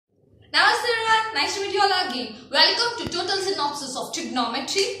Namaste everyone, nice to meet you all again. Welcome to total synopsis of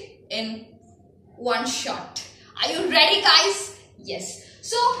trigonometry in one shot. Are you ready guys? Yes.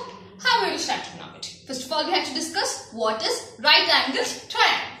 So, how will we start trigonometry? First of all, we have to discuss what is right angle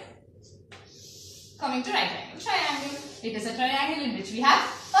triangle. Coming to right angle triangle. It is a triangle in which we have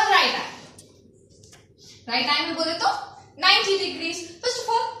a right angle. Right angle bole to 90 degrees. First of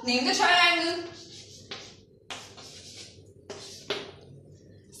all, name the triangle.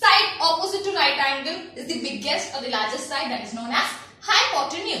 Side opposite to right angle is the biggest or the largest side, that is known as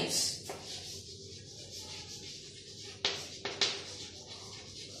hypotenuse.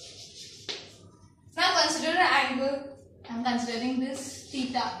 Now consider an angle. I am considering this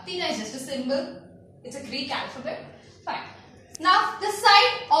theta. Theta is just a symbol. It's a Greek alphabet. Fine. Now the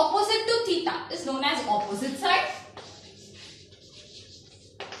side opposite to theta is known as opposite side.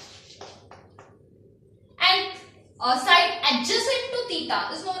 And a side adjacent to theta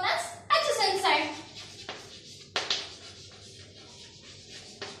is known as adjacent side.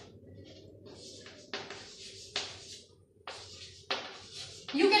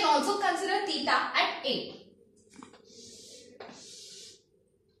 You can also consider theta at A.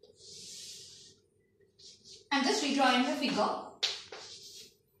 I'm just redrawing the figure.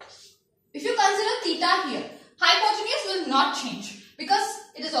 If you consider theta here, hypotenuse will not change because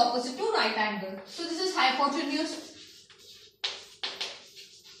it is opposite to right angle. So this is hypotenuse.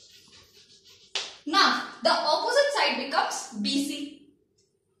 Now the opposite side becomes BC.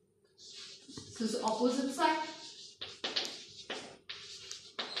 So this is opposite side.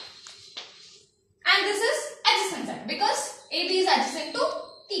 And this is adjacent side because AB is adjacent to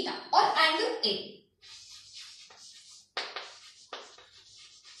theta or angle A.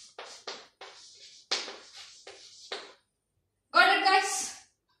 Got it guys?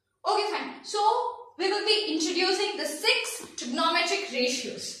 Okay fine. So we will be introducing the 6 trigonometric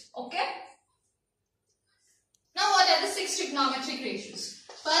ratios. Okay? Now what are the 6 trigonometric ratios?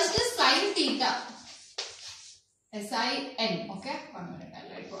 First is sin theta. S-I-N. Okay? 1 minute, I'll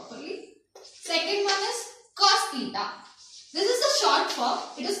write properly. Second one is cos theta. This is the short form.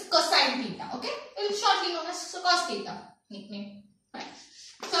 It is cosine theta. Okay? It is shortly known as cos theta. Nickname. Right.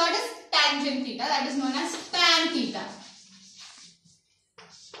 Third is tangent theta. That is known as tan theta.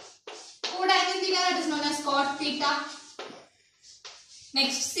 Cotangent theta. That is known as cot theta.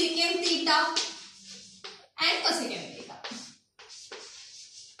 Next, secant theta and cosecant theta.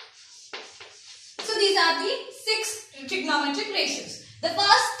 So these are the 6 trigonometric ratios. The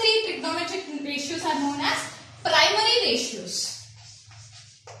first 3 trigonometric ratios are known as primary ratios.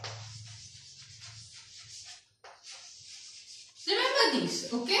 Remember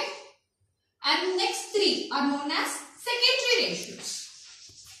these, okay? And the next 3 are known as secondary ratios.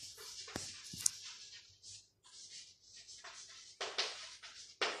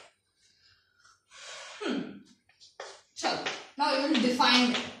 Now we will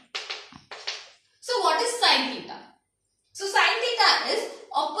define them. So what is sin theta? So sin theta is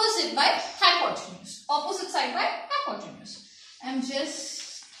opposite by hypotenuse. Opposite side by hypotenuse. I am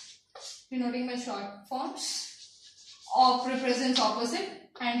just denoting my short forms. Op represents opposite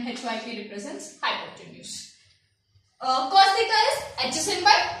and HYP represents hypotenuse. Cos theta is adjacent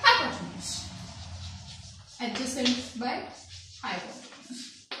by hypotenuse. Adjacent by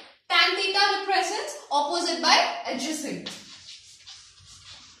hypotenuse. Tan theta represents opposite by adjacent.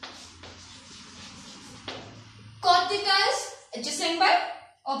 Cot theta is adjacent by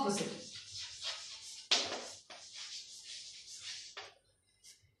opposite.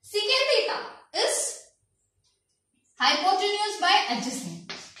 Secant theta is hypotenuse by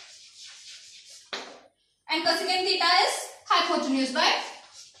adjacent. And cosecant theta is hypotenuse by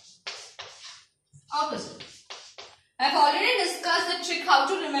opposite. I have already discussed the trick how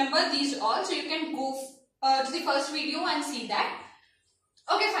to remember these all. So you can go to the first video and see that.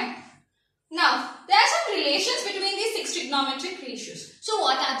 Okay, fine. Now, there are some relations between these 6 trigonometric ratios. So,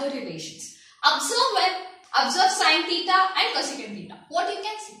 what are the relations? Observe sin theta and cosecant theta. What you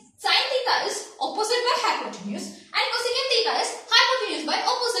can see? Sin theta is opposite by hypotenuse and cosecant theta is hypotenuse by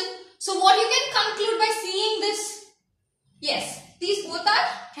opposite. So, what you can conclude by seeing this? Yes, these both are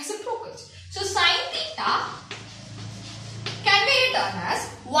reciprocals. So, sin theta can be written as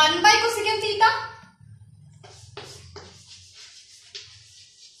 1 by cosecant theta.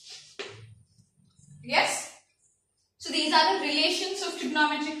 Yes. So these are the relations of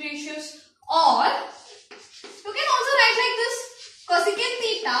trigonometric ratios. Or you can also write like this. Cosecant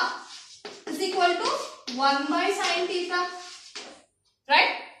theta is equal to 1 by sin theta.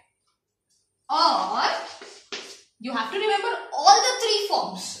 Right? Or you have to remember all the 3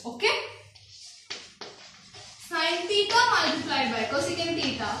 forms. Okay? Sin theta multiplied by cosecant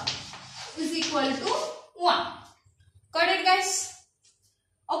theta is equal to 1. Got it, guys?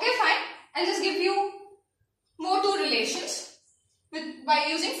 Okay, fine. I'll just give you more two relations by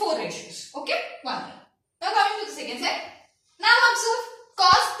using 4 ratios. Okay, 1. Now coming to the second side. Now observe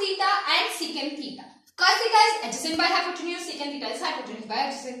cos theta and secant theta. Cos theta is adjacent by hypotenuse, secant theta is hypotenuse by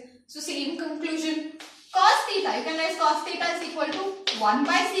adjacent. So same conclusion. Cos theta, you can write cos theta is equal to 1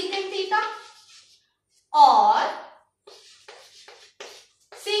 by secant theta, or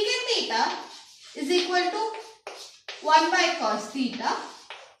secant theta is equal to 1 by cos theta,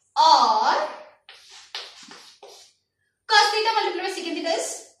 or cos theta multiplied by secant theta is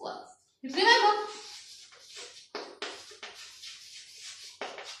 1. Remember?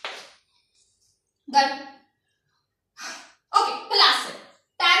 Done. Okay, the last set.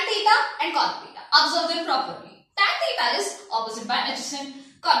 Tan theta and cot theta. Observe them properly. Tan theta is opposite by adjacent.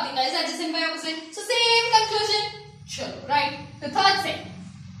 Cot theta is adjacent by opposite. So same conclusion. Sure, right? The third set.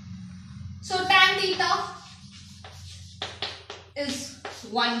 So tan theta is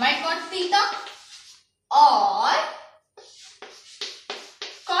 1 by cot theta, or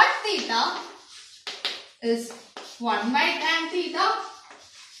cot theta is 1 by tan theta,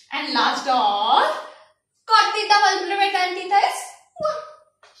 and last of cot theta multiplied by tan theta is 1.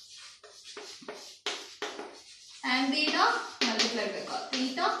 Tan theta multiplied by cot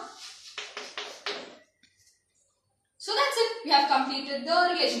theta. So that's it. We have completed the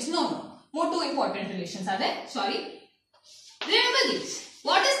relations. No. More two important relations are there. Sorry. Remember these.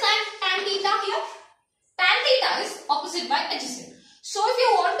 What is tan theta here? Tan theta is opposite by adjacent. So if you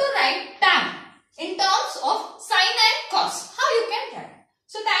want to write tan in terms of sine and cos, how you can write?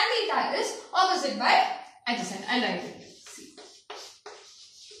 So tan theta is opposite by adjacent. I write it. See.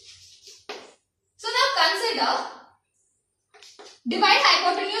 So now consider divide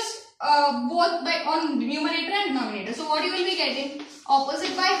hypotenuse both by on numerator and denominator. So what you will be getting?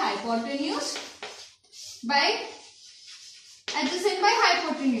 Opposite by hypotenuse by adjacent by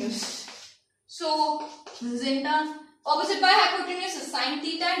hypotenuse. So this is in turn opposite by hypotenuse is sine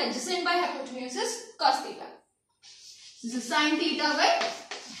theta and adjacent by hypotenuse is cos theta. This is sine theta by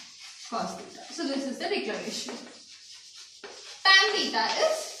cos theta. So this is the declaration. Tan theta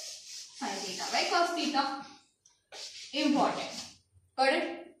is sine theta by cos theta. Important. Got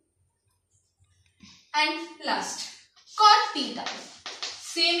it? And last, cot theta.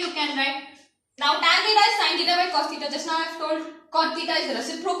 Same you can write. Now tan theta is sine theta by cos theta. Just now I have told cot theta is the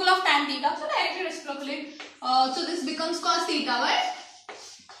reciprocal of tan theta. So directly reciprocally. So this becomes cos theta by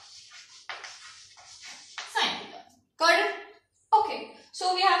sine theta. Got it? Okay.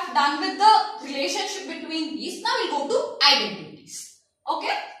 So we have done with the relationship between these. Now we go to identities.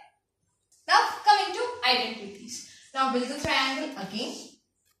 Okay. Now coming to identities. Now build the triangle again.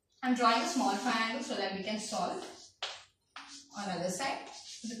 I am drawing a small triangle so that we can solve on the other side.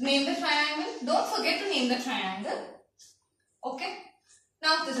 Name the triangle. Don't forget to name the triangle. Okay.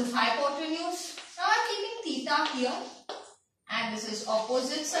 Now this is hypotenuse. Now I am keeping theta here. And this is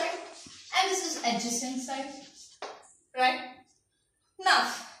opposite side. And this is adjacent side. Right.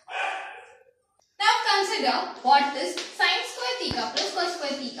 Now consider what is sine square theta plus cos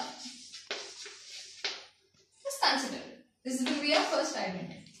square theta. Just consider it. This will be our first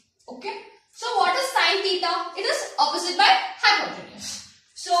identity. Okay. So what is sine theta? It is opposite by hypotenuse.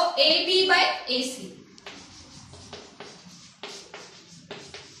 So AB by AC.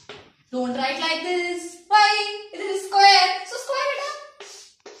 Don't write like this. Why? It is square. So square it up.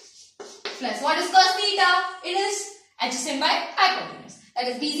 Plus what is cos theta? It is adjacent by hypotenuse. That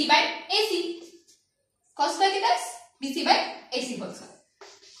is BC by AC. Cos square theta is BC by AC whole square.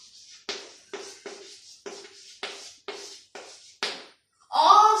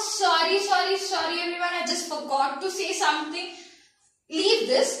 Sorry everyone, I just forgot to say something. Leave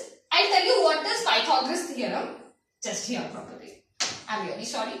this. I'll tell you what is Pythagoras theorem. Just hear properly. I'm really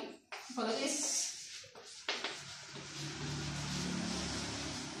sorry for this.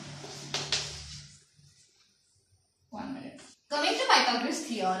 One minute. Coming to Pythagoras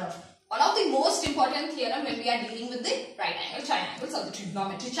theorem. One of the most important theorem when we are dealing with the right angle triangles or the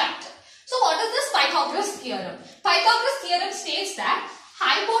trigonometry chapter. So what is this Pythagoras theorem? Pythagoras theorem states that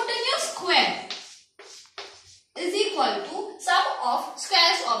hypotenuse square is equal to sum of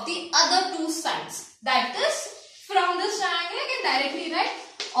squares of the other two sides. That is, from this triangle I can directly write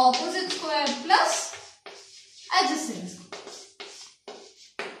opposite square plus adjacent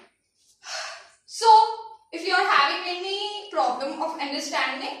square. So, if you are having any problem of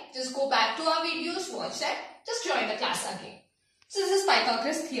understanding, just go back to our videos, watch that, just join the class again. So, this is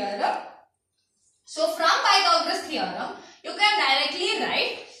Pythagoras theorem. So, from Pythagoras theorem, you can directly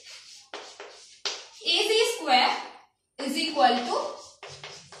write AC square is equal to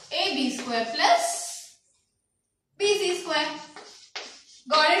AB AB square plus BC square.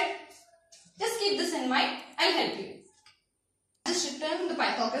 Got it? Just keep this in mind. I'll help you. Just written the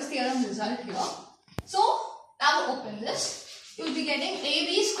Pythagoras theorem result here. So now open this. You will be getting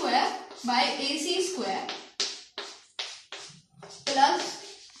AB square by AC square plus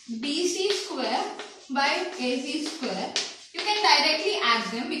BC square by AC square. You can directly add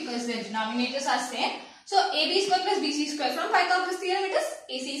them because the denominators are same. So AB square plus BC square, from Pythagoras theorem it is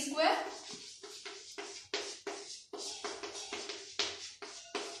AC square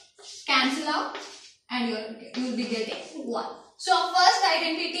cancel out and you will be getting 1. So our first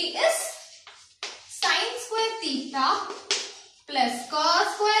identity is sin square theta plus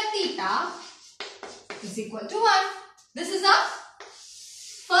cos square theta is equal to 1. This is our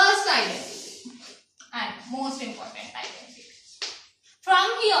first identity and most important identity. From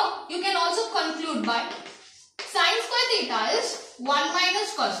here you can also conclude by sin square theta is 1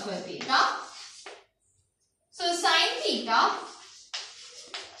 minus cos square theta. So sin theta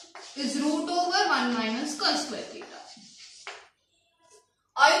is root over 1 minus cos square theta.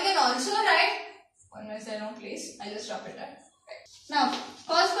 Or you can also write, one minus I don't place, I'll just drop it right. Now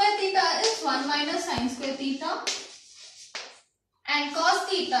cos square theta is 1 minus sin square theta and cos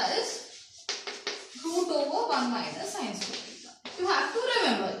theta is root over 1 minus sin square theta. You have to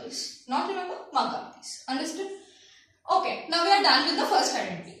remember this. Not remember, mark up this. Understood? Okay, now we are done with the first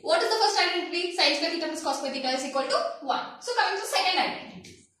identity. What is the first identity? Sin square theta plus cos square theta is equal to 1. So coming to the second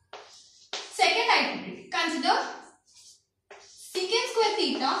identity. Second identity, consider secant square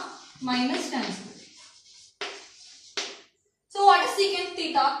theta minus tan square theta. So what is secant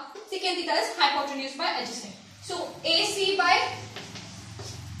theta? Secant theta is hypotenuse by adjacent. So AC by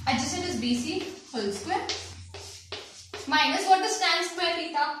adjacent is BC whole square minus what is tan square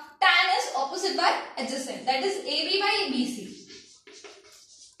theta? Tan is opposite by adjacent, that is AB by BC.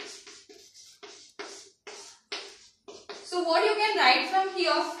 So what you can write from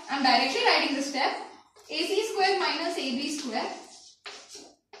here, I am directly writing the step, AC square minus AB square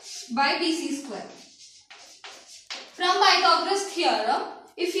by BC square. From Pythagoras theorem,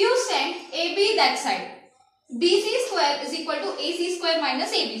 if you send AB that side, BC square is equal to AC square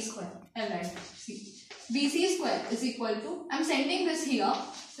minus AB square. Alright, see, BC square is equal to, I am sending this here,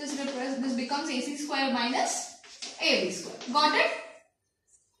 this becomes AC square minus AB square. Got it?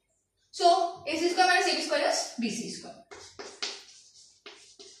 So AC square minus AB square is BC square.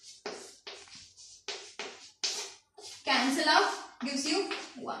 Cancel out, gives you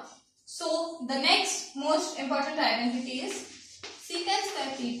 1. So the next most important identity is secant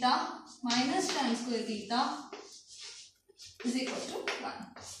square theta minus tan square theta is equal to 1.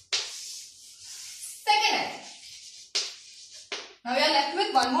 Second identity. Now we are left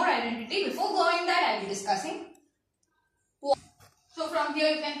with one more identity. Before going that, I will be discussing. So from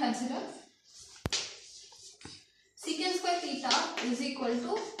here you can consider secant square theta is equal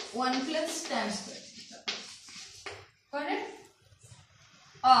to 1 plus tan square theta. Got it?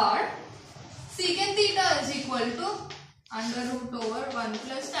 Or secant theta is equal to under root over 1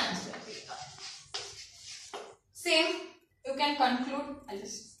 plus tan square theta. Same, you can conclude.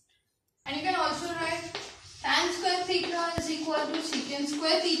 And you can also write tan square theta is equal to secant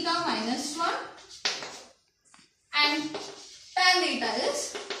square theta minus 1 and tan theta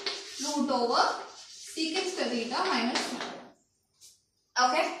is root over secant square theta minus 1.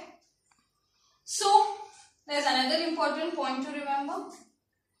 Okay. So there is another important point to remember.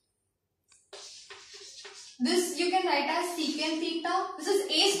 This you can write as secant theta. This is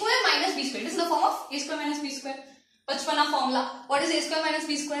a square minus b square. This is the form of a square minus b square. Bachpana formula. What is a square minus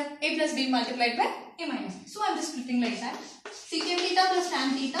b square? A plus b multiplied by a minus b. So I am just splitting like that. Secant theta plus tan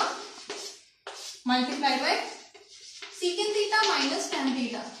theta multiplied by secant theta minus tan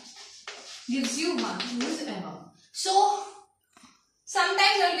theta gives you 1. Use above. So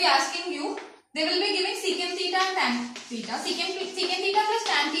sometimes they will be asking you. They will be giving secant theta and tan theta. Secant theta plus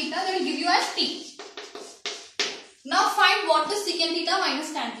tan theta they will give you as t. Now find what is secant theta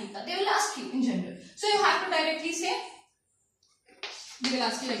minus tan theta. They will ask you in general. So you have to directly say, they will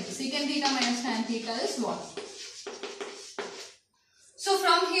ask you like this. Secant theta minus tan theta is what? So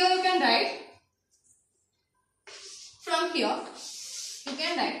from here you can write,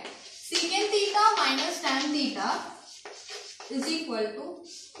 secant theta minus tan theta is equal to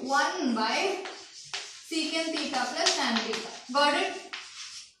 1 by secant theta plus tan theta. Got it?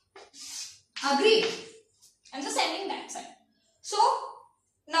 Agreed? I'm just sending that side. So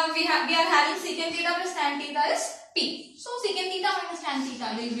now we are having secant theta plus tan theta is p. So secant theta minus tan theta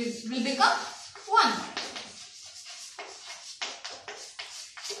will become 1.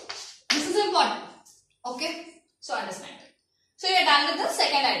 This is important. Okay? So understand it. So you are done with the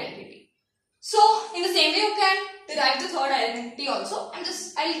second identity. So in the same way you can derive the third identity also. I'll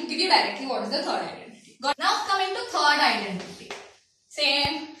give you directly what is the third identity. Now coming to third identity.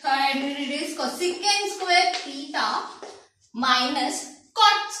 Same third identity is cosecant square theta minus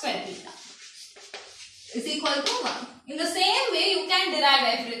cot square theta is equal to 1. In the same way you can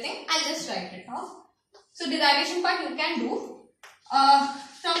derive everything. I'll just write it off. So derivation part you can do.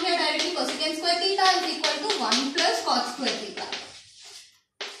 From here directly cosecant square theta is equal to 1 plus cot square theta.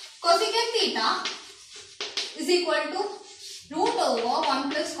 Cosecant theta is equal to root over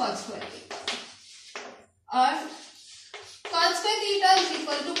 1 plus cot square theta. Or cot square theta is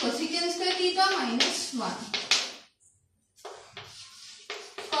equal to cosecant square theta minus 1.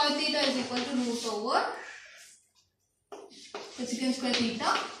 Cot theta is equal to root over cosecant square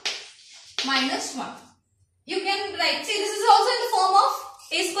theta minus 1. You can write, see this is also in the form of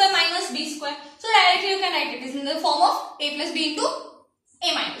a square minus b square. So directly you can write it is in the form of a plus b into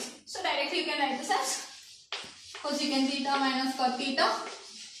a minus b. So directly you can write this as cosecant theta minus cot theta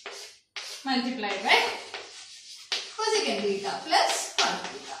multiplied by cosecant theta plus cot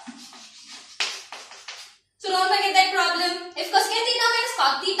theta. So don't forget that problem. If cosecant theta minus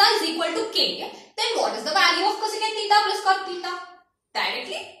cot theta is equal to k, then what is the value of cosecant theta plus cot theta?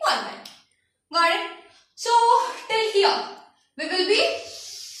 Directly 1 by. Got it? So till here we will be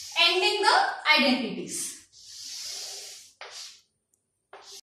ending the identities.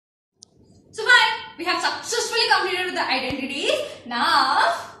 So fine, we have successfully completed with the identities.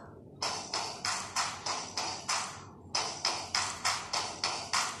 Now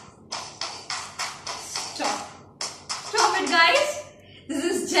stop it guys. This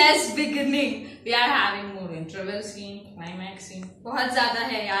is just beginning. We are having more interval scene, climax scene. बहुत ज़्यादा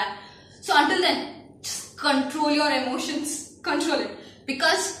है यार. So until then, just control your emotions. Control it.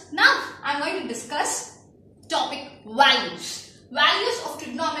 Because now I am going to discuss topic values. Values of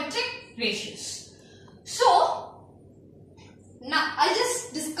trigonometric ratios. So now I'll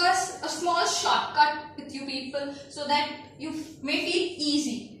just discuss a small shortcut with you people so that you may feel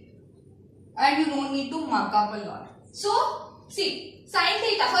easy and you don't need to mark up a lot. So see, sin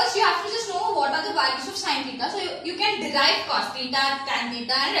theta, first you have to just know what are the values of sin theta. So you can derive cos theta, tan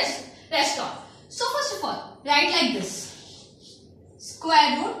theta and rest all. So first of all, write like this.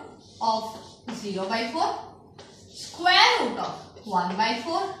 Square root of 0 by 4, square root of 1 by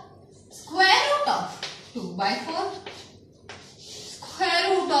 4, square root of 2 by 4, square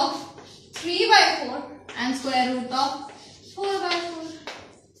root of 3 by 4 and square root of 4 by 4.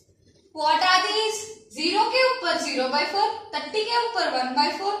 What are these? 0 के ऊपर 0 by 4, 30 के ऊपर 1 by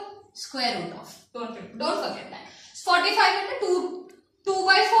 4, square root of. Don't forget that. 45 into 2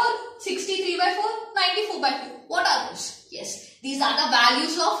 by 4, 63 by 4, 94 by 4. What are those? Yes, these are the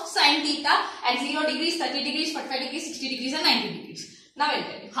values of sin theta at 0 degrees, 30 degrees, 45 degrees, 60 degrees and 90 degrees. Now I will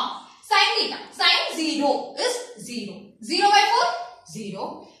tell you how. Sin theta, sin 0 is 0. 0 by 4,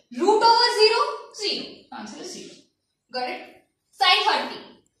 0. Root over 0, 0. Answer is 0. Got it? Sin 30.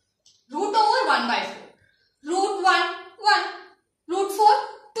 Root over 1 by 4. Root 1, 1. Root 4,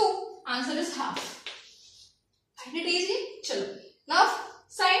 2. Answer is half. Find it easy? Chalo. Now,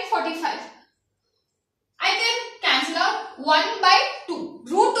 sin 45. I can cancel out 1 by 2.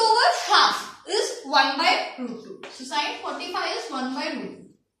 Root over half is 1 by root 2. So, sin 45 is 1 by root 2.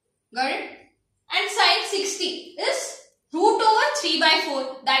 Got it? And sin 60 is root over 3 by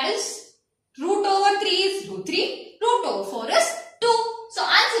 4. That is, root over 3 is root 3. Root over 4 is 2. So,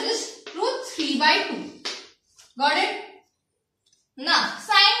 answer is root 3 by 2. Got it? Now,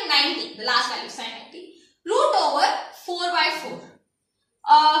 sin 90, the last value sin 90, root over 4 by 4.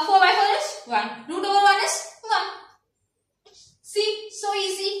 4 by 4 is 1. Root over 1 is 1. See, so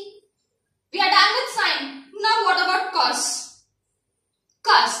easy. We are done with sine. Now, what about cos?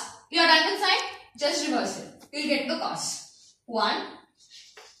 Cos. We are done with sine. Just reverse it. You will get the cos. 1,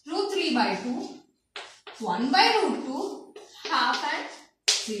 root 3 by 2, 1 by root 2, half and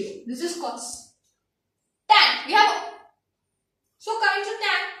 0. This is cos. Tan. We have. So coming to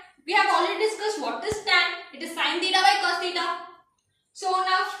tan, we have already discussed what is tan. It is sin theta by cos theta. So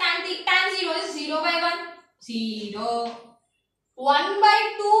now tan 0 is 0 by 1. 0. 1 by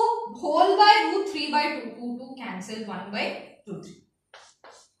 2 whole by root 3 by 2. 2 cancel 1 by root 3.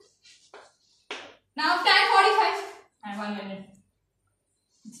 Now tan 45. I have 1 minute.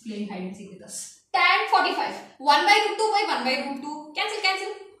 It's playing hide and seek with us. Tan 45. 1 by root 2 by 1 by root 2.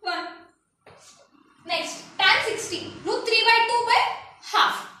 Cancel. 1. Next, tan 60. Root 3 by 2 by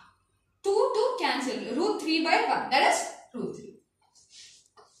half. 2 cancel. Root 3 by 1. That is root 3.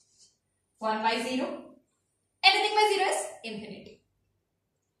 1 by 0. Anything by 0 is infinity.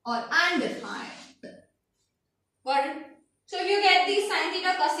 Or undefined. Got it? So if you get the sin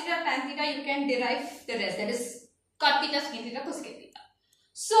theta, cos theta, tan theta, you can derive the rest. That is cot theta, sin theta, cosecant theta.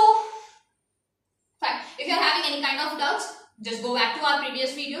 So fine. If you are having any kind of doubts, just go back to our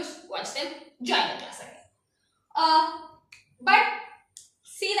previous videos, watch them, join the class again. But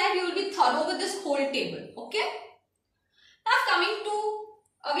see that you will be thorough with this whole table. Okay. Now coming to,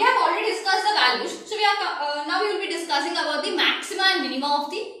 we have already discussed the values. So now we will be discussing about the maxima and minima of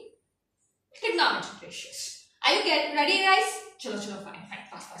the trigonometric ratios. Are you ready, guys? Chalo, fine,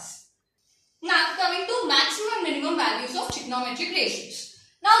 fast. Now coming to maximum and minimum values of trigonometric ratios.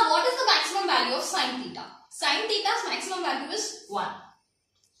 Now what is the maximum value of sin theta? Sin theta's maximum value is 1.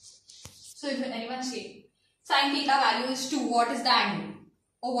 So if anyone say sin theta value is 2, what is the angle?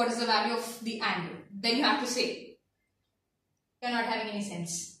 Or what is the value of the angle? Then you have to say, you are not having any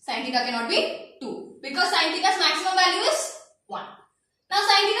sense. Sin theta cannot be 2 because sin theta's maximum value is 1. Now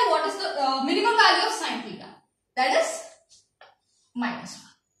sin theta, what is the minimum value of sin theta? That is minus 1.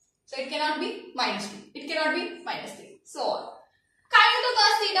 So it cannot be minus 2. It cannot be minus 3. So on. Coming to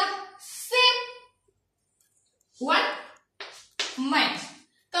cos theta, same. 1 minus.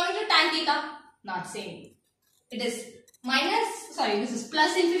 Coming to tan theta, not same. It is this is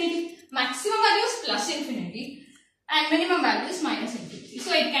plus infinity. Maximum value is plus infinity. And minimum value is minus infinity.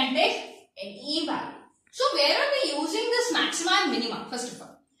 So it can take any value. So where are we using this maxima and minima? First of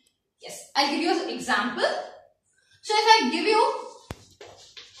all. Yes, I'll give you an example. So if I give you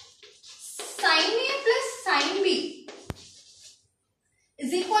sin A plus sin B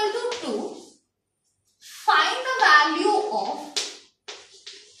is equal to 2, find the value of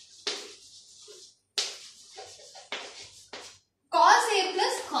cos A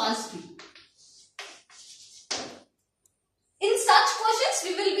plus cos B. In such questions,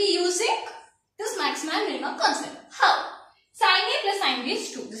 we will be using this maxima and minima concept. How? Sin A plus sin B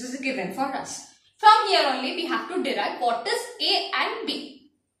is 2. This is a given for us. From here only, we have to derive what is A and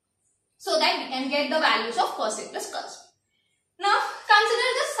B, so that we can get the values of cos A plus cos B. Now,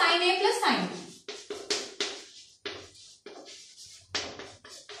 consider this sin A plus sin B.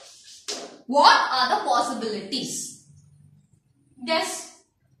 What are the possibilities? Guess.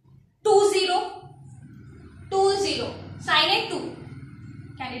 2, 0. 2, 0. Sin A 2.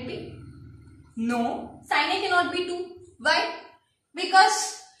 Can it be? No. Sin A cannot be 2. Why?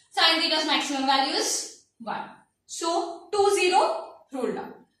 Because sin theta's maximum value is 1. So 2, 0 ruled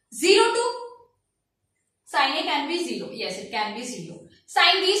out. 0, 2. Sin A can be 0. Yes, it can be 0.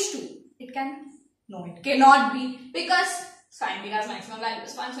 Sin B is 2. It can? No, it cannot be. Because sin theta's maximum value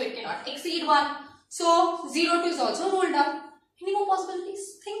is 1. So it cannot exceed 1. So 0, 2 is also ruled out. Any more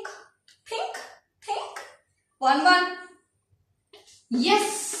possibilities? Think. 1, 1.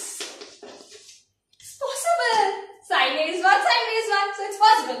 Yes. It's possible. Sin A is 1, sin B is 1. So it's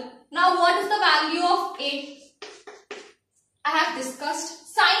possible. Now what is the value of A? I have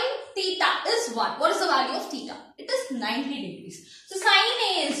discussed sin theta is 1. What is the value of theta? It is 90 degrees. So sin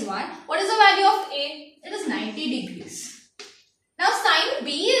A is 1. What is the value of A? It is 90 degrees. Now sin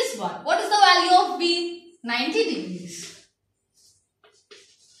B is 1. What is the value of B? 90 degrees.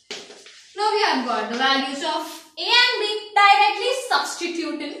 Now we have got the values of A and B. Directly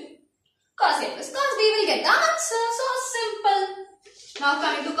substitute in cos A plus cos B, will get the answer. So simple. Now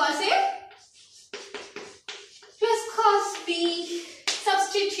coming to cos A plus cos B.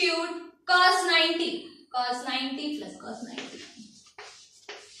 Substitute cos 90. Cos 90 plus cos 90.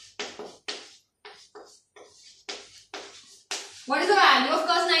 What is the value of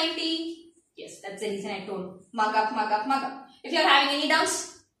cos 90? Yes, that's the reason I told. Mug up. If you are having any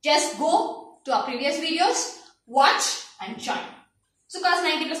doubts, just go to our previous videos, watch and join. So cos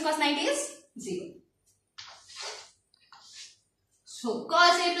 90 plus cos 90 is 0. So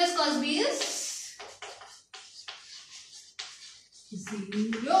cos A plus cos B is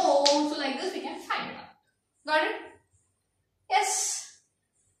 0. So like this we can find it out. Got it? Yes.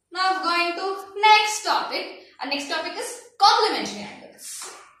 Now going to next topic. Our next topic is complementary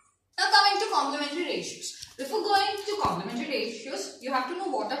angles. Now coming to complementary ratios. Before going to complementary ratios, you have to know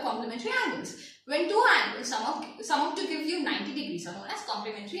what are complementary angles. When two angles sum up to give you 90 degrees are known as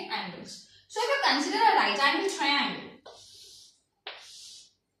complementary angles. So if you consider a right angle triangle,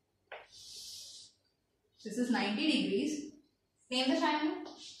 this is 90 degrees. Name the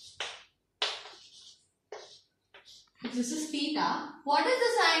triangle. This is theta. What is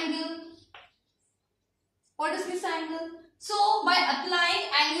this angle? What is this angle? So by applying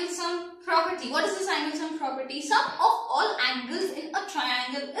angle sum property, what is this angle sum property? Sum of all angles in a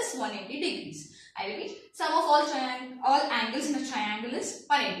triangle is 180 degrees. I repeat, sum of all angles in a triangle is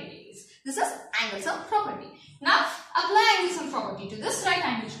 180 degrees. This is angle sum property. Now apply angle sum property to this right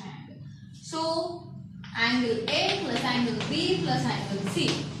angle triangle. So angle A plus angle B plus angle C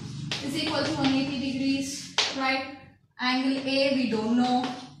is equal to 180 degrees, right? Angle A we don't know,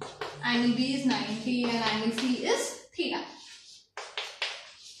 angle B is 90 and angle C is theta.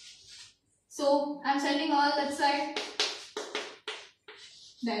 So I'm setting all that side.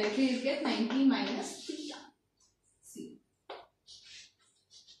 Directly you get 90 minus theta. C.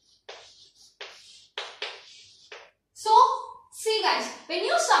 So see guys, when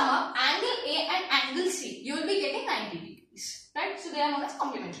you sum up angle A and angle C, you will be getting 90 degrees, right? So they are known as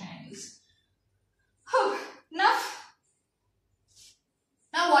complementary angles.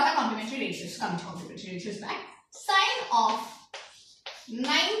 Now what are complementary ratios? Come to complementary ratios back. Sine of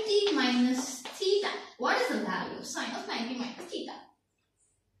 90 minus theta. What is the value of sine of 90 minus theta?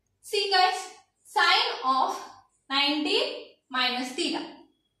 See guys, sine of 90 minus theta.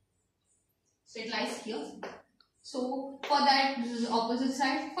 So it lies here. So for that, this is opposite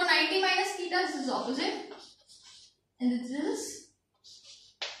side. For 90 minus theta, this is opposite. And this is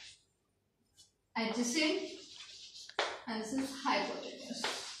adjacent. And this is hypotenuse.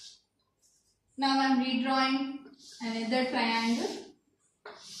 Now I am redrawing another triangle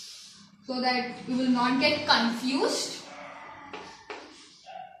so that you will not get confused.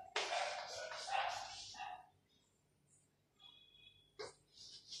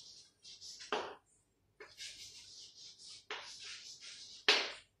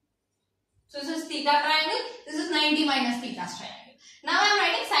 So this is theta triangle, this is 90 minus theta triangle. Now I am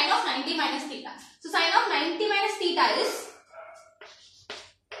writing sine of 90 minus theta. So sine of 90 minus theta is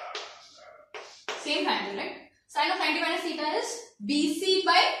same triangle, right? Sine of 90 minus theta is BC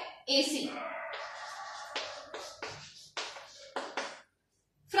by AC.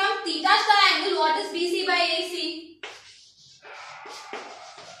 From theta triangle, what is BC by AC?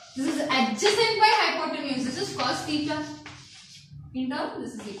 This is adjacent by hypotenuse. This is cos theta. In turn,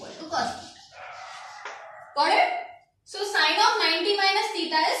 this is equal to cos theta. Got it? So sine of 90 minus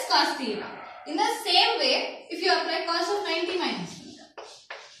theta is cos theta. In the same way, if you apply cos of 90 minus theta.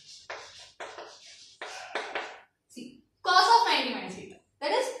 See, cos of 90 minus theta.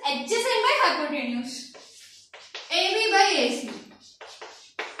 That is adjacent by hypotenuse. AB by AC.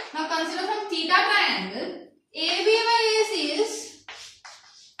 Now consider from theta triangle, AB by AC is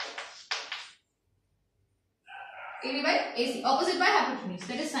AB by AC, opposite by hypotenuse.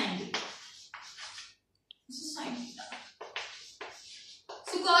 That is sin theta. This is sin theta.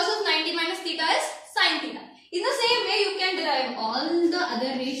 So cos of 90 minus theta is sin theta. In the same way, you can derive all the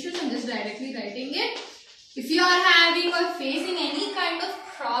other ratios and just directly writing it. If you are having or facing any kind of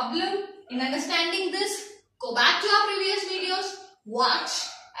problem in understanding this, go back to our previous videos, watch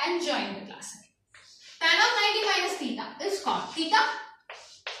and join the class. Tan of 90 minus theta is cot theta.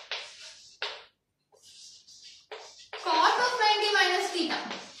 Cot of 90 minus theta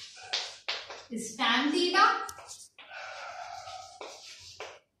is tan theta.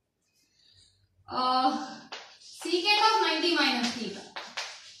 Secant of 90 minus theta,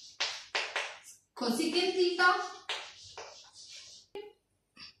 cosecant theta.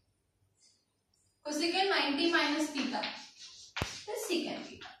 Cosecant 90 minus theta is secant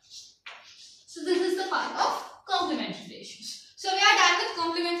theta. So this is the part of complementary ratios. So we are done with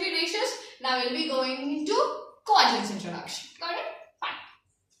complementary ratios. Now we will be going into quadrants introduction. Got it? Fine.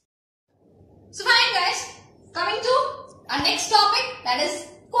 So fine guys, coming to our next topic, that is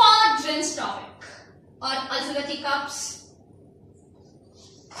quadrants topic, or also the teacups.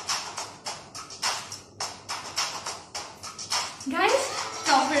 Guys,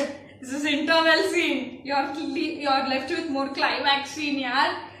 stop it. This is interval scene. You are left with more climax scene,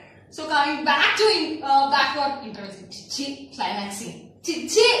 yaar. So coming back to backward interval scene, climax scene.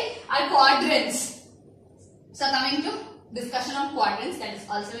 Are quadrants. So coming to discussion on quadrants, that is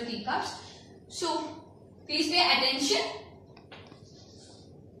also the teacups. So please pay attention.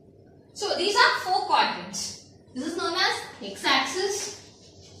 So these are 4 quadrants. This is known as x-axis,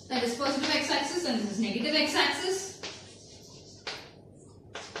 that is positive x-axis, and this is negative x-axis.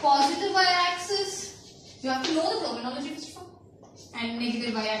 Positive y-axis, you have to know the terminology first of all, and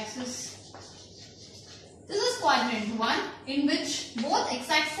negative y-axis. This is quadrant 1, in which both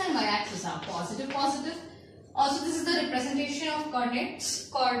x-axis and y-axis are positive. Also, this is the representation of coordinates.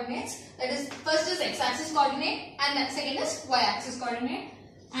 That is, first is x-axis coordinate and then second is y-axis coordinate.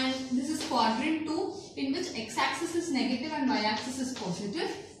 And this is quadrant 2, in which x-axis is negative and y-axis is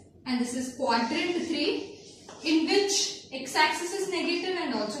positive. And this is quadrant 3, in which x-axis is negative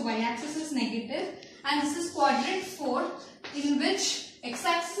and also y-axis is negative. And this is quadrant 4, in which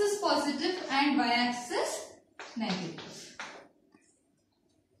x-axis is positive and y-axis is negative.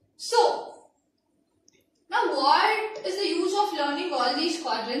 So, now what is the use of learning all these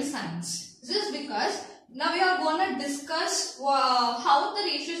quadrant signs? This is because Now we are going to discuss how the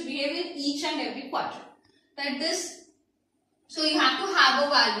ratios behave in each and every quadrant. So you have to have a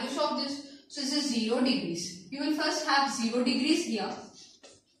values of this. So this is 0 degrees. You will first have 0 degrees here.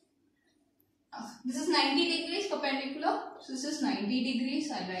 This is 90 degrees perpendicular. So this is 90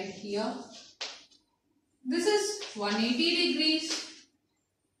 degrees. I write here. This is 180 degrees.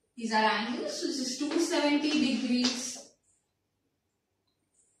 These are angles. So this is 270 degrees.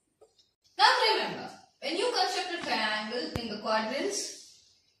 Now remember, when you construct a triangle in the quadrants,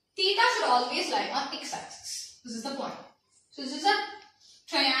 theta should always lie on x-axis. This is the point. So this is a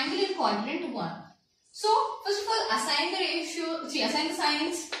triangle in quadrant 1. So first of all, assign the ratio, assign the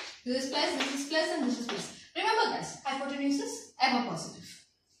signs. This is plus, and this is plus. Remember guys, hypotenuse is ever positive.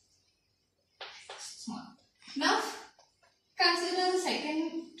 Small. Now consider the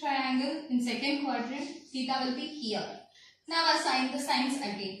second triangle in second quadrant. Theta will be here. Now assign the signs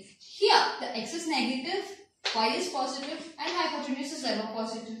again. Here the x is negative, y is positive, and hypotenuse is ever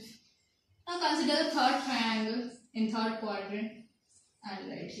positive. Now consider the third triangle in third quadrant. And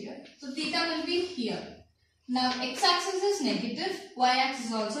right here. So theta will be here. Now x-axis is negative, y-axis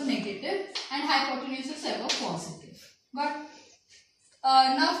is also negative, and hypotenuse is ever positive. But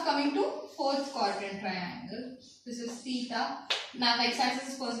now coming to fourth quadrant triangle. This is theta. Now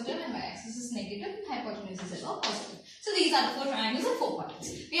x-axis is positive and y-axis is negative, and hypotenuse is ever positive. So these are the four triangles and four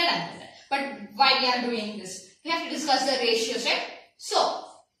quadrants. We are done with that. But why we are doing this? We have to discuss the ratios, right? So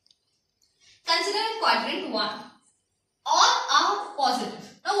consider quadrant 1. All are positive.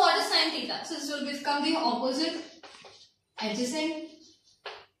 Now what is sin theta? So this will become the opposite adjacent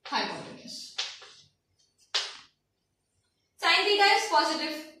hypotenuse. Sin theta is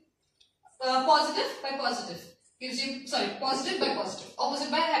positive. Positive by positive gives you, positive by positive. Opposite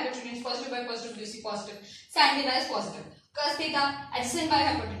by hypotenuse, positive by positive gives you positive. Sin theta is positive. Cos theta, adjacent by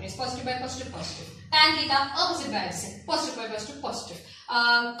hypotenuse, positive by positive, positive. Tan theta, opposite by adjacent, positive by positive, positive.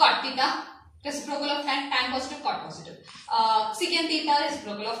 Cot theta, reciprocal of tan positive, cot positive. Secant theta,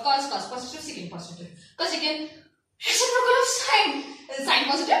 reciprocal of cos positive, secant positive. Cosecant, reciprocal of sine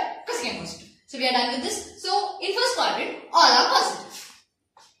positive, cosecant positive. So we are done with this. So in first quadrant, all are positive.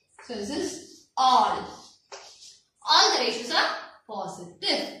 So this is all. All the ratios are positive.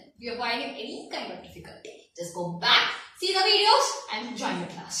 If you are finding any kind of difficulty, just go back, see the videos and join the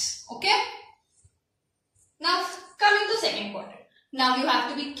class. Okay? Now coming to second quadrant. Now you have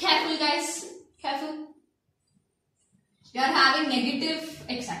to be careful guys. Careful. You are having negative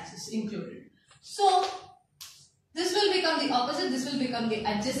x-axis included. So this will become the opposite, this will become the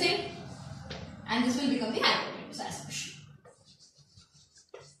adjacent, and this will become the hypotenuse as mentioned.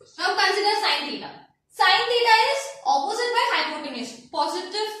 Now consider sin theta. Sin theta is opposite by hypotenuse.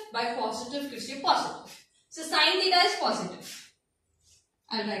 Positive by positive gives you positive. So sin theta is positive.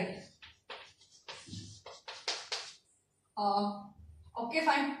 I'll write. Okay,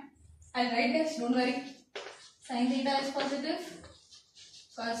 fine. I'll write this, don't worry. Sin theta is positive.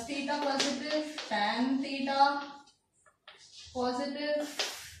 Cos theta positive. Tan theta positive.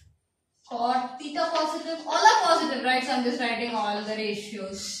 Cot theta positive. All are positive, right? So I'm just writing all the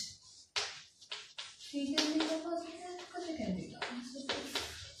ratios. Secant theta positive. Cosecant theta positive.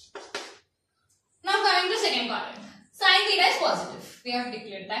 Now coming to second quadrant. Sin theta is positive. We have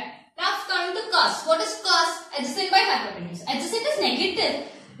declared that. Now coming to cos. What is cos? Adjacent by hypotenuse. Adjacent is negative.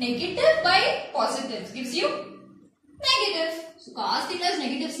 Negative by positive gives you negative. So cos theta is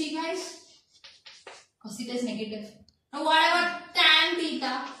negative. See guys. Cos theta is negative. Now what about tan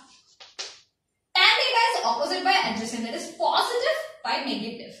theta? Tan theta is opposite by adjacent. That is positive by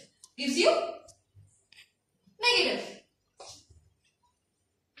negative. Gives you negative.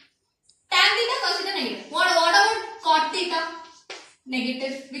 Tan theta, cos theta, negative. What about cot theta?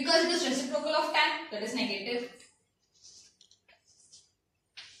 Negative. Because it is reciprocal of tan. That is negative.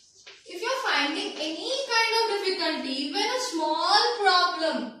 If you are finding any kind of difficulty, even a small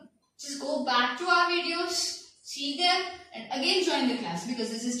problem, just go back to our videos, see them, and again join the class because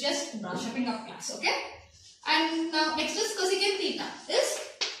this is just brush upping up class, okay? And now next is cosecant theta is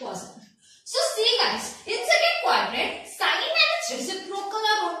positive. So see guys, in second quadrant, sine and its reciprocal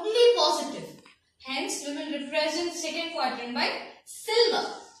are only positive. Hence, we will represent second quadrant by silver.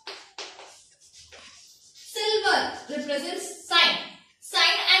 Silver represents sine.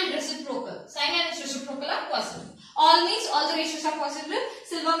 Sine and reciprocal. Sine and its reciprocal are positive. All means all the ratios are positive.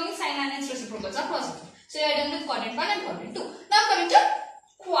 Silver means sine and its reciprocals are positive. So we are done with quadrant 1 and quadrant 2. Now coming to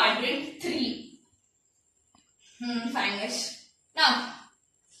quadrant 3. Fine guys. Now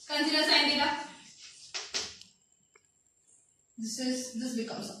consider sin theta. This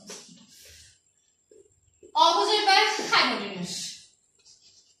becomes opposite by hypotenuse.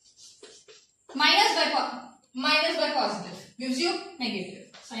 Minus by gives you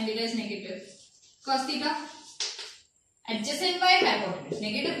negative. Sin theta is negative. Cos theta, adjacent by hypotenuse,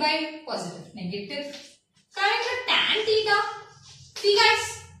 negative by positive, negative. Coming to tan theta, see guys,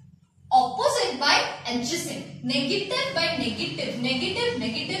 opposite by adjacent, negative by negative, negative,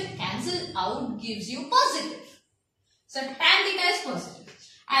 negative, cancel out, gives you positive. So tan theta is positive.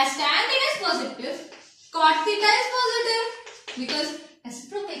 As tan theta is positive, cot theta is positive because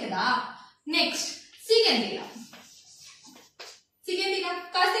reciprocal kada. Next, secant theta. Secant theta,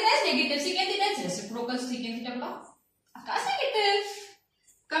 cos theta is negative, secant theta is reciprocal, so secant theta kada. Cos negative.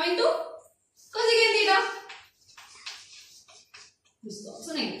 Coming to cosecant theta. This is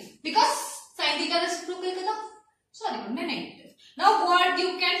also negative because sin theta reciprocal kada. Sorry, negative. Now what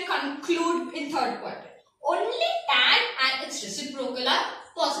you can conclude in third quadrant? Only tan and its reciprocal are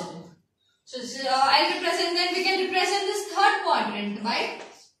positive. So I'll represent, then we can represent this third quadrant by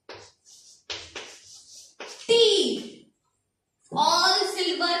T. All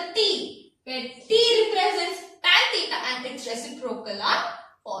silver T. Where T represents tan theta and its reciprocal are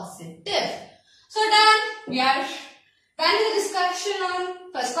positive. So done. We are done with the discussion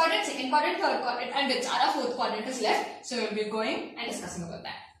on first quadrant, second quadrant, third quadrant, and which our fourth quadrant is left. So we will be going and discussing about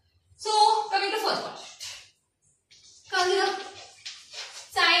that. So coming to first quadrant. Consider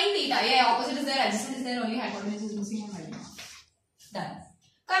sin theta. Yeah, opposite is there, adjacent is there, only hypotenuse is missing and writing off. Done.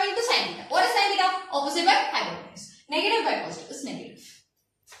 Coming to sin theta. What is sin theta? Opposite by hypotenuse. Negative by positive is negative.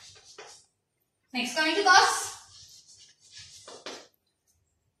 Next, coming to cos.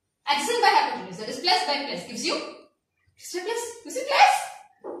 Adjacent by hypotenuse, that is plus by plus, gives you plus by plus. Gives you plus?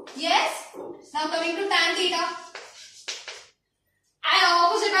 Yes. Now coming to tan theta. And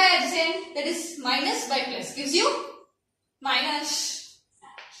opposite by adjacent, that is minus by plus, gives you minus.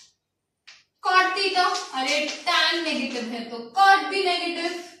 Cot theta, अरे tan negative है तो cot भी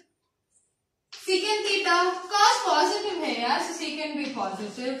negative. Secant theta, cos positive है यार, so secant भी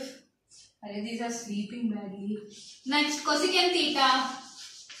positive. अरे these are sleeping badly. Next cosecant theta,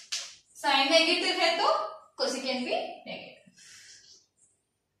 sin negative है तो cosecant भी negative.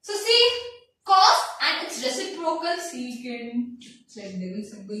 So see, cos and its reciprocal secant, it's like devil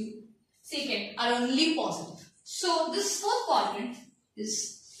symbol, secant are only positive. So this fourth quadrant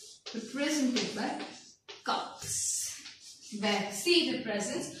is represented by cups, where C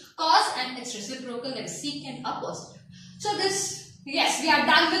represents cos and its reciprocal, that is secant, are positive. So this, yes, we are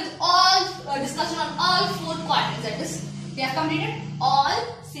done with all discussion on all four quadrants. That is, we have completed all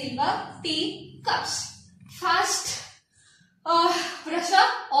silver T cups. First, pressure,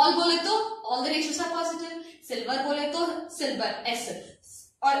 all bole to all the ratios are positive. Silver bole to silver S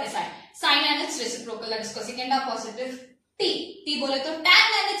or SI. Sin and its reciprocal, that is cosecant, are positive. T bole to tan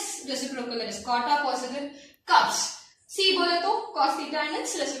and its reciprocal, that is cot, are positive. Cups. C bole to cos theta and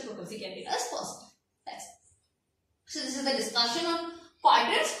its reciprocal, secant theta, is positive. That's it. So this is the discussion on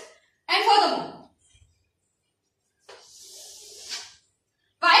quadrants. And furthermore,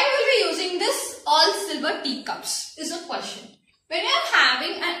 why we will be using this all silver teacups is a question. When we are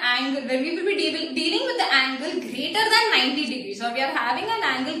having an angle, when we will be dealing with the angle greater than 90 degrees, or we are having an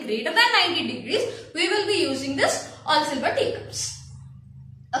angle greater than 90 degrees, we will be using this all silver teacups.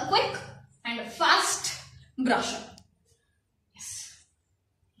 A quick and a fast brush up. Yes.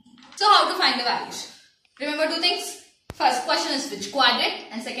 So how to find the values? Remember two things. First question is which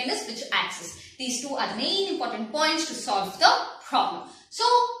quadrant, and second is which axis. These two are the main important points to solve the problem. So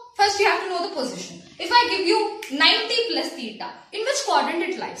first you have to know the position. If I give you 90 plus theta, in which quadrant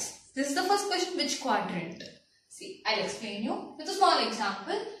it lies? This is the first question, which quadrant? See, I'll explain you with a small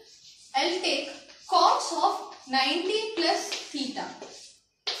example. I'll take cos of 90 plus theta.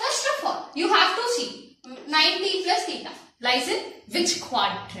 First of all, you have to see 90 plus theta lies in which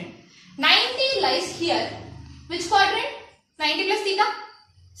quadrant? 90 lies here. Which quadrant? 90 plus theta?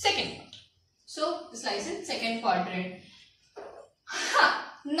 Second quadrant. So this lies in second quadrant.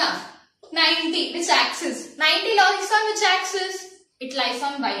 Now 90, which axis? 90 lies on which axis? It lies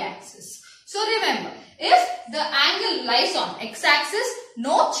on y-axis. So remember, if the angle lies on x-axis,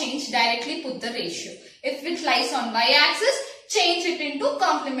 no change, directly put the ratio. If it lies on y-axis, change it into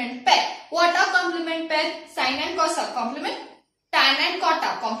complement pair. What are complement pair? Sin and cos are complement, tan and cot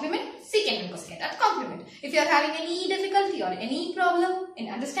are complement, secant and cosecant are complement. If you are having any difficulty or any problem in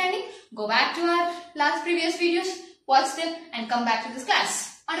understanding, go back to our previous videos, watch them and come back to this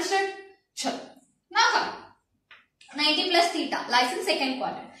class. Understood? Sure. Now come. 90 plus theta lies in second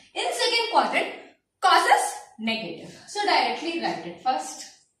quadrant. In second quadrant, cos is negative. So directly write it first.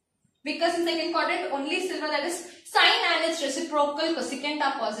 Because in second quadrant only silver, that is sin and its reciprocal cosecant,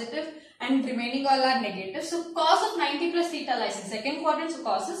 are positive and remaining all are negative. So cos of 90 plus theta lies in second quadrant. So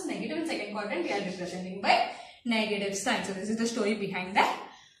cos is negative in second quadrant. We are representing by negative sign. So this is the story behind that.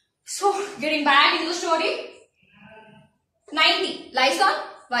 So getting back into the story, 90 lies on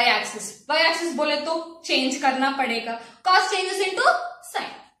y-axis. Y-axis bole to change karna padega. Cos changes into sin.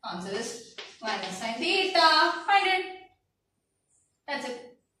 Answer is minus sin theta. Find it. That's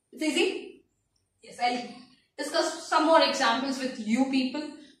it. It's easy. Yes, I'll discuss some more examples with you people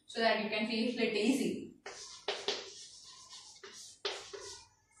so that you can feel it easy.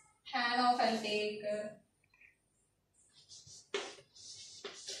 Tan of I'll take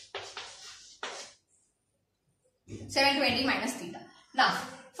 720 minus theta. Now,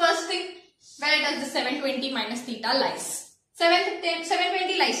 first thing, where does the 720 minus theta lies?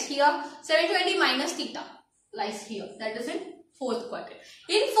 720 lies here. 720 minus theta lies here. That is in fourth quadrant.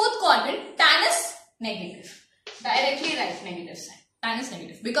 In fourth quadrant, tan is negative. Directly write negative sign. Tan is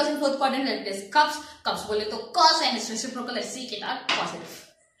negative. Because in fourth quadrant it is cups. Cups bole to cos and its reciprocal. Let's see it are positive.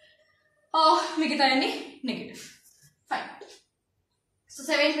 Oh, make it negative. Fine. So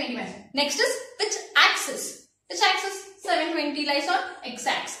 720 minus. Next is which axis? Which axis? 720 lies on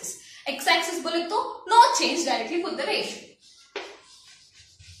x-axis. X-axis bole to no change, directly put the ratio.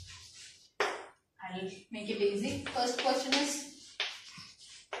 I'll make it easy. First question is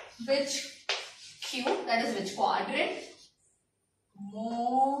which Q, that is which quadrant?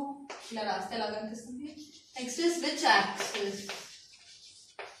 Next is which axis?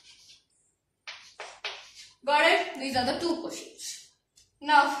 Got it? These are the two questions.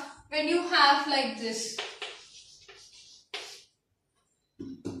 Now, when you have like this,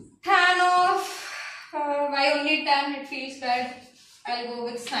 tan of why only tan? It feels bad. I'll go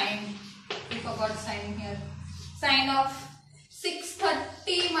with sine. We forgot sine here. Sine of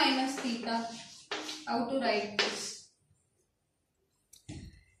 630 minus theta. How to write this?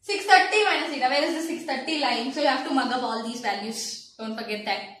 630 minus theta. Where is the 630 lying? So you have to mug up all these values. Don't forget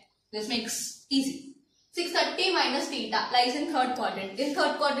that. This makes easy. 630 minus theta lies in third quadrant. In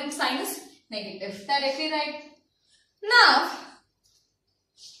third quadrant, sign is negative. Directly write. Now,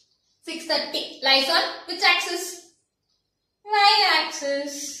 630 lies on which axis?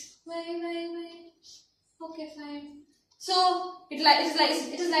 Y-axis. Y. Okay, fine. So it is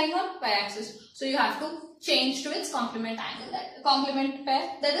lying on y-axis. So you have to change to its complement angle. That complement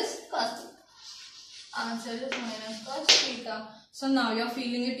pair, that is cos theta. Answer is minus cos theta. So now you are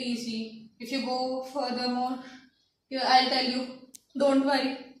feeling it easy. If you go furthermore, here I'll tell you. Don't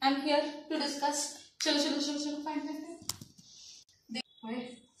worry. I'm here to discuss. Chalo. Fine.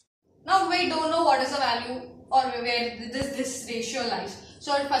 Wait. Now we don't know what is the value or where this ratio lies.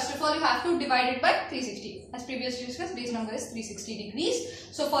 So first of all, you have to divide it by 360. As previously discussed, base number is 360 degrees.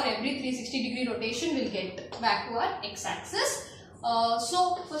 So for every 360 degree rotation, we'll get back to our x-axis.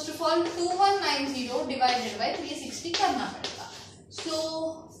 So first of all, 2190 divided by 360 karna padega.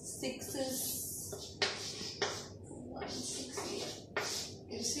 So 6 is 2160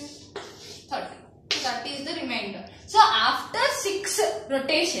 gives you 30. So 30 is the remainder. So after 6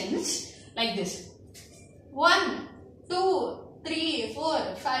 rotations like this, 1, 2, 3,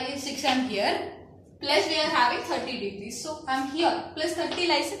 4, 5, 6, I'm here. Plus we are having 30 degrees. So I'm here. Plus 30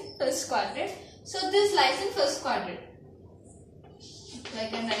 lies in first quadrant. So this lies in first quadrant. So I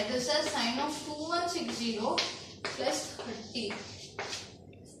can write this as sine of 2160 plus 30.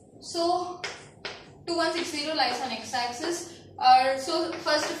 So 2160 lies on x-axis. So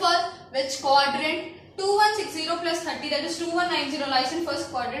first of all, which quadrant? 2160 plus 30, that is 2190 lies in first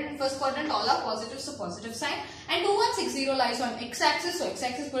quadrant. In first quadrant all are positive, so positive sign. And 2160 lies on x-axis, so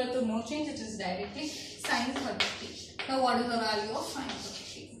x-axis put it to no change, it is directly sine 30. Now what is the value of sine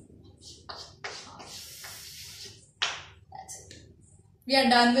 30? That's it. We are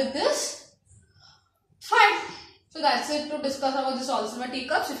done with this. Fine. So that's it to discuss about the solvable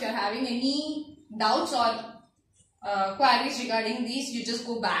teacups. If you are having any doubts or queries regarding these, you just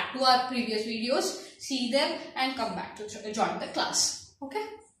go back to our previous videos, see them and come back to join the class. Okay?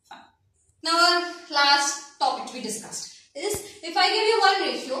 Fine. Now our last topic we discussed is, if I give you one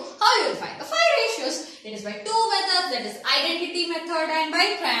ratio, how you will find the 5 ratios? It is by 2 methods, that is identity method and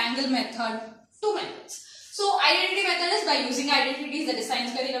by triangle method. 2 methods. So identity method is by using identities, that is sin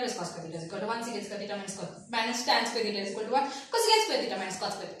square theta plus cos square theta is equal to 1, secant square theta minus tan square theta is equal to 1, cosecant square theta minus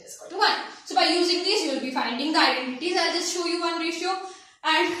cos square theta is equal to 1. So by using these, you will be finding the identities. I'll just show you one ratio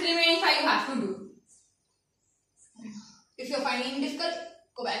and remaining 5 you have to do. If you are finding it difficult,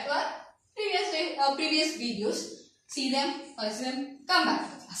 go back to our previous videos, see them, come back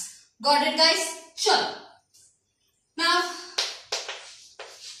to the class. Got it, guys? Sure. Now,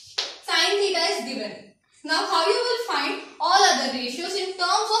 sin theta is given. Now, how you will find all other ratios in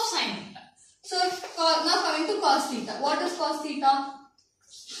terms of sin theta? So, now coming to cos theta. What is cos theta?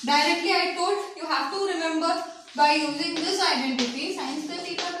 Directly I told you have to remember by using this identity, sin square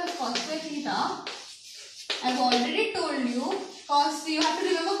theta plus cos square theta, I've already told you, you have to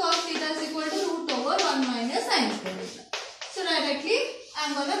remember cos theta is equal to root over 1 minus sin square theta. So directly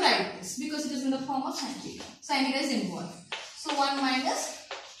I'm going to write this because it is in the form of sin theta. Sin theta is involved. So 1 minus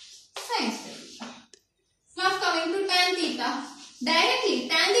sin square theta. Now coming to tan theta. Directly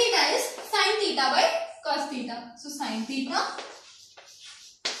tan theta is sin theta by cos theta. So sin theta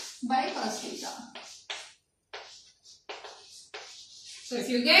by cos theta. So if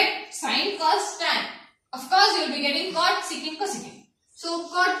you get sin, cos, tan, of course you will be getting cot, secant, cosecant. So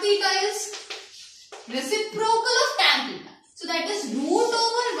cot theta is reciprocal of tan theta. So that is root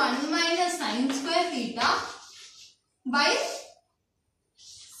over 1 minus sin square theta by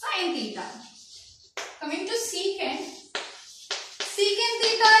sin theta. Coming to secant. Secant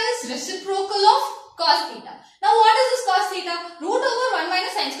theta is reciprocal of cos theta. Now what is this cos theta? Root over 1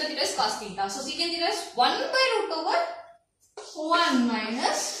 minus sin square theta is cos theta. So secant theta is 1 by root over 1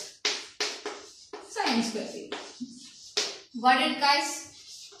 minus sin square theta. Got it, guys?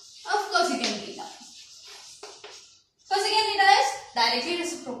 Of cosecant theta. Cosecant theta is directly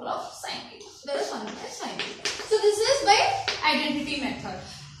reciprocal of sin theta. There is 1 minus sin theta. So this is by identity method.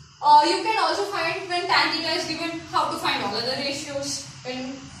 You can also find when tan theta is given, how to find all other ratios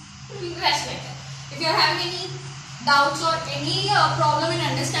and rest like that. If you are having any doubts or any problem in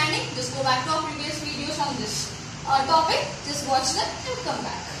understanding, just go back to our previous videos on this topic. Just watch them and come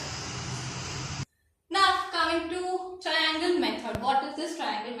back. Now coming to triangle method. What is this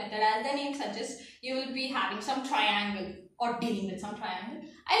triangle method? As the name suggests, you will be having some triangle or dealing with some triangle.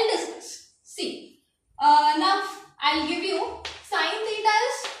 I'll discuss. See, now I'll give you sin theta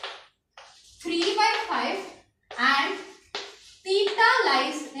is 3 by 5 and theta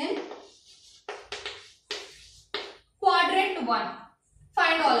lies in quadrant 1.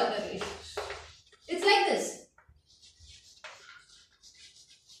 Find all other ratios. It's like this.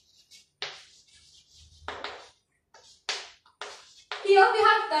 Here we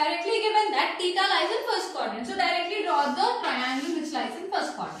have directly given that theta lies in first quadrant. So directly draw the triangle which lies in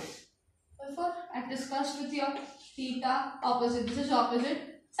first quadrant. Therefore, I've discussed with your theta opposite. This is opposite.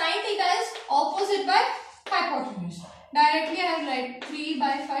 Sin theta is opposite by hypotenuse. Directly I have write 3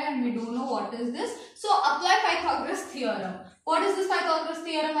 by 5 and we don't know what is this. So apply Pythagoras theorem. What is this Pythagoras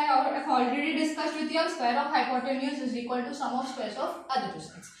theorem? I have already discussed with you. Square of hypotenuse is equal to sum of squares of other two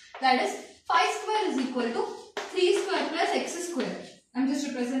sides. That is 5 square is equal to 3 square plus x square. I am just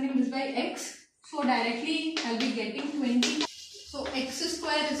representing this by x. So directly I will be getting 20. So x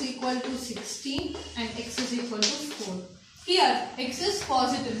square is equal to 16 and x is equal to 4. Here x is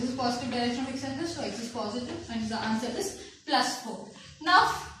positive. This is positive direction of x-axis. So x is positive and the answer is plus 4.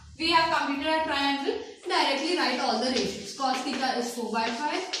 Now we have completed a triangle. Directly write all the ratios. Cos theta is 4 by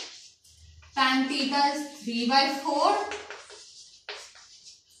 5. Tan theta is 3 by 4.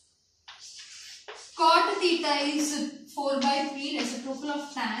 Cot theta is 4 by 3, reciprocal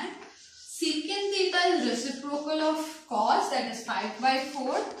of tan. Secant theta is reciprocal of cos, that is 5 by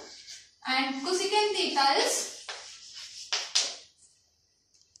 4. And cosecant theta is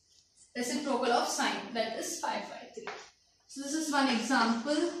reciprocal of sine, that is 5 by 3. So this is one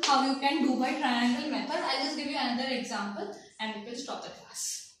example how you can do by triangle method. I'll just give you another example and we will stop the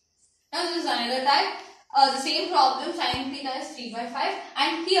class. Now this is another type. The same problem, sin theta is 3 by 5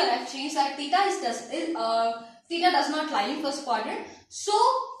 and here I have changed that theta does not lie in first quadrant. So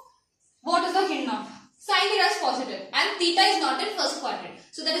what is the hint now? Sin theta is positive and theta is not in first quadrant.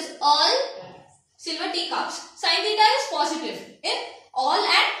 So that is all silver teacups. Sin theta is positive in all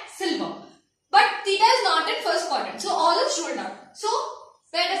and silver. But theta is not in first quadrant. So all is ruled out. So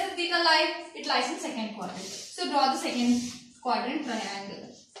where does the theta lie? It lies in second quadrant. So draw the second quadrant triangle.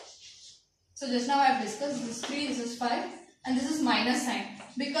 So just now I have discussed this is 3, this is 5 and this is minus sign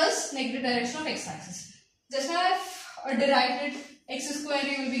because negative direction of x-axis. Just now I have derived x square,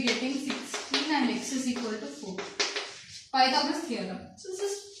 you will be getting 16 and x is equal to 4. Pythagoras theorem. So this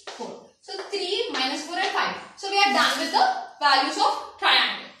is 4. So 3 minus 4 and 5. So we are done with the values of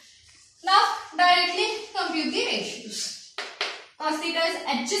triangle. Now directly compute the ratios. Cos theta is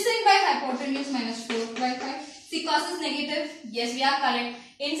adjacent by hypotenuse minus 4 by 5. See, cos is negative. Yes, we are correct.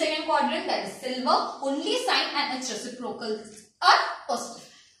 In second quadrant, that is silver. Only sine and its reciprocals are positive.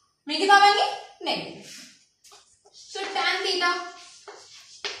 Negative. So tan theta.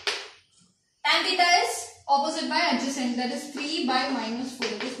 Tan theta is opposite by adjacent. That is 3 by minus 4.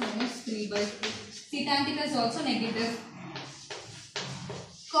 It is minus 3 by 4. See, tan theta is also negative.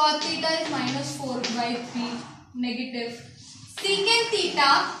 Cot theta is minus 4 by 3. Negative. Secant theta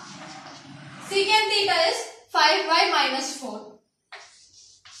is 5 by minus 4.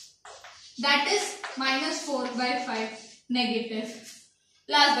 That is minus 4 by 5 negative.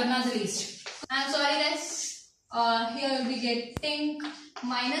 Last but not the least. I'm sorry guys. Here we'll be getting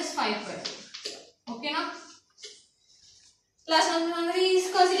minus 5 by 2. Okay now? Last but not the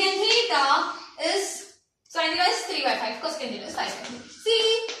least, cosecant theta is sin theta is 3 by 5. Cosecant theta is 5 by 2.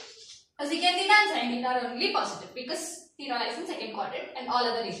 See? Cosecant theta and sin theta are only positive because theta lies in second quadrant and all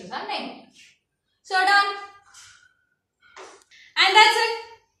other ratios are negative. So done. And that's it.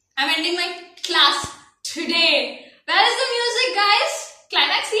 I'm ending my class today. Where is the music, guys?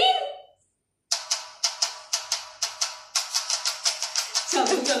 Climax scene?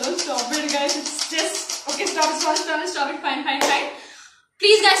 Chalo, stop it, guys. It's just okay. Stop it. Fine.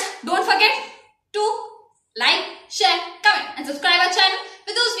 Please, guys, don't forget to like, share, comment, and subscribe our channel.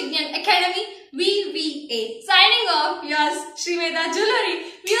 Vidus Vignan Academy VVA. Signing off. Yours, Srimeda Jewelry.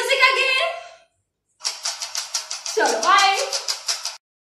 Music again.